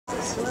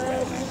So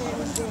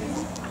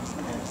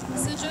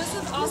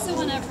Joseph also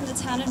went up from the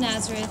town of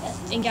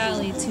Nazareth in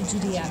Galilee to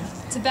Judea,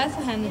 to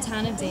Bethlehem, the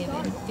town of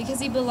David, because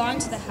he belonged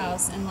to the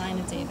house and line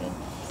of David.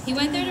 He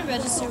went there to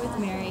register with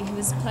Mary, who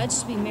was pledged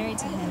to be married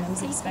to him and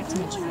was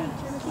expecting a child.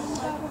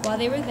 While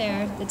they were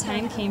there, the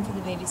time came for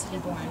the baby to be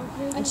born,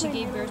 and she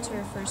gave birth to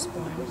her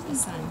firstborn, a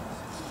son.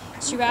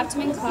 She wrapped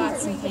him in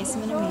cloths and placed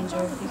him in a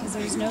manger, because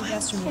there was no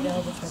guest room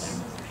available for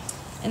them.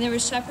 And there were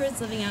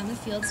shepherds living out in the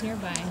fields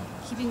nearby,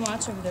 keeping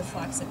watch over their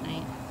flocks at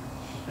night.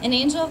 An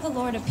angel of the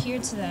Lord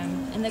appeared to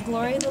them, and the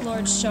glory of the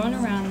Lord shone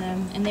around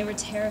them, and they were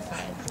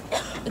terrified.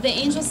 But the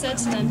angel said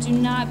to them, "Do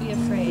not be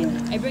afraid.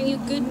 I bring you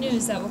good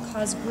news that will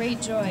cause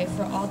great joy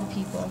for all the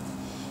people.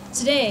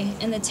 Today,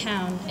 in the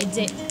town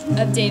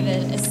of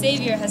David, a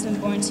Savior has been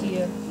born to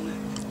you.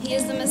 He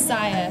is the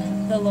Messiah,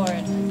 the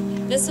Lord.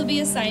 This will be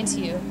a sign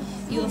to you.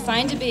 You will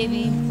find a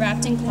baby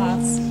wrapped in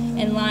cloths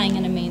and lying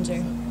in a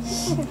manger."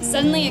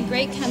 Suddenly a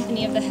great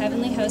company of the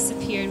heavenly hosts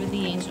appeared with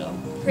the angel,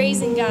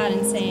 praising God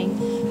and saying,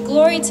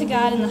 "Glory to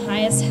God in the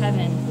highest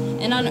heaven,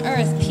 and on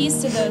earth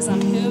peace to those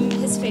on whom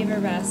his favor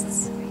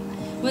rests."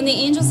 When the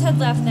angels had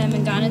left them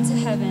and gone into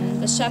heaven,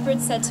 the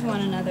shepherds said to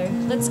one another,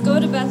 "Let's go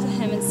to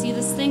Bethlehem and see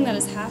this thing that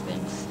has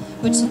happened,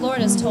 which the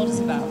Lord has told us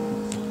about."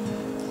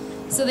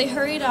 So they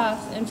hurried off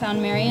and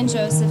found Mary and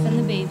Joseph and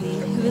the baby,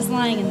 who was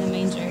lying in the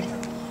manger.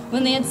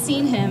 When they had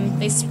seen him,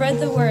 they spread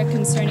the word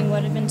concerning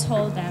what had been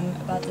told them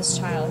about this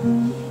child,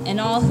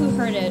 and all who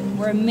heard it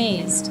were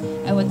amazed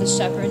at what the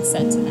shepherds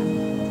said to them.